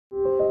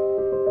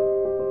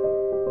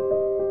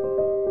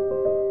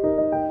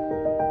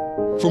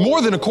For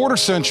more than a quarter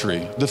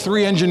century, the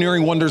three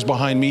engineering wonders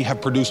behind me have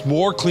produced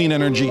more clean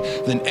energy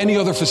than any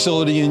other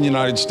facility in the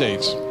United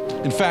States.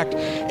 In fact,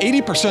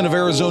 80% of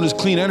Arizona's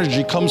clean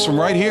energy comes from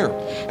right here,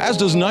 as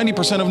does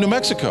 90% of New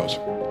Mexico's.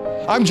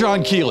 I'm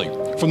John Keeley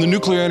from the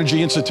Nuclear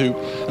Energy Institute,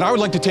 and I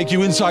would like to take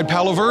you inside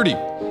Palo Verde,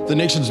 the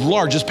nation's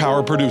largest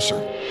power producer.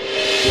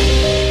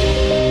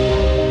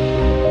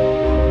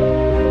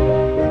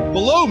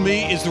 Below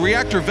me is the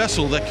reactor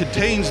vessel that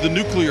contains the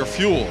nuclear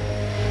fuel.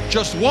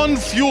 Just one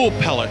fuel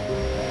pellet,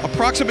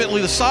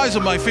 approximately the size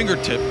of my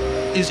fingertip,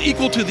 is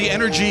equal to the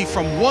energy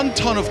from 1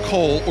 ton of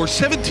coal or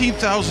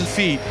 17,000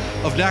 feet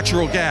of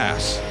natural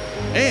gas.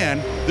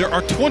 And there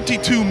are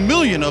 22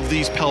 million of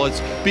these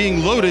pellets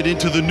being loaded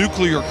into the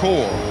nuclear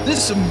core.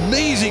 This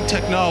amazing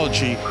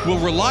technology will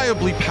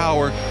reliably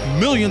power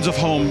millions of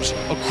homes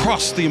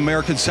across the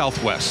American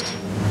Southwest.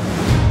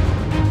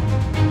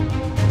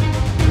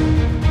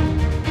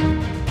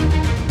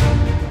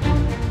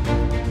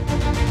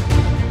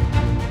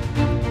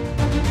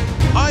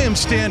 I am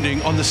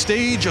standing on the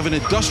stage of an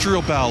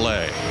industrial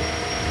ballet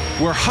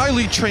where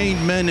highly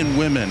trained men and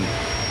women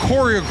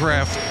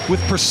choreograph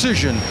with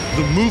precision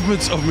the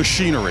movements of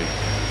machinery.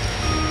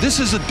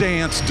 This is a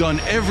dance done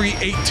every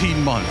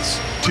 18 months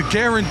to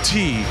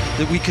guarantee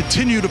that we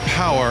continue to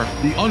power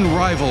the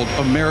unrivaled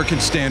American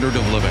standard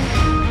of living.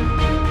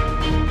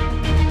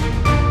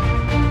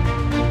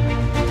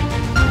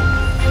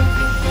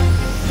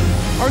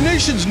 Our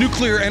nation's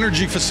nuclear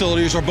energy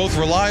facilities are both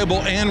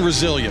reliable and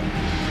resilient.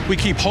 We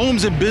keep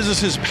homes and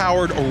businesses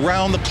powered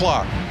around the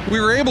clock. We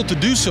were able to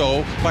do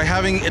so by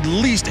having at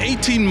least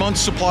 18 months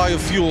supply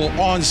of fuel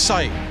on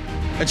site.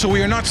 And so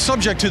we are not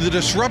subject to the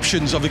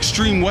disruptions of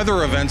extreme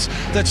weather events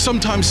that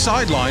sometimes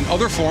sideline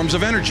other forms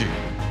of energy.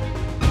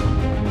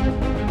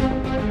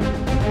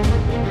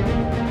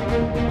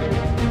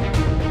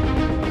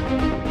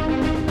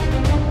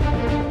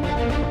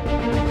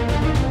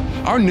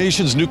 Our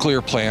nation's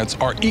nuclear plants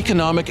are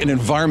economic and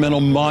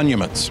environmental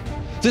monuments.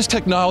 This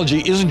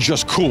technology isn't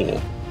just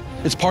cool.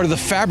 It's part of the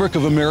fabric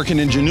of American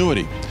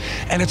ingenuity,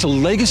 and it's a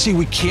legacy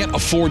we can't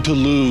afford to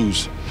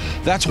lose.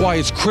 That's why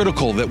it's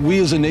critical that we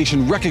as a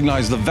nation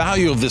recognize the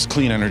value of this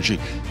clean energy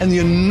and the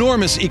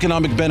enormous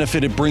economic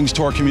benefit it brings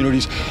to our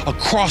communities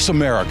across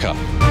America.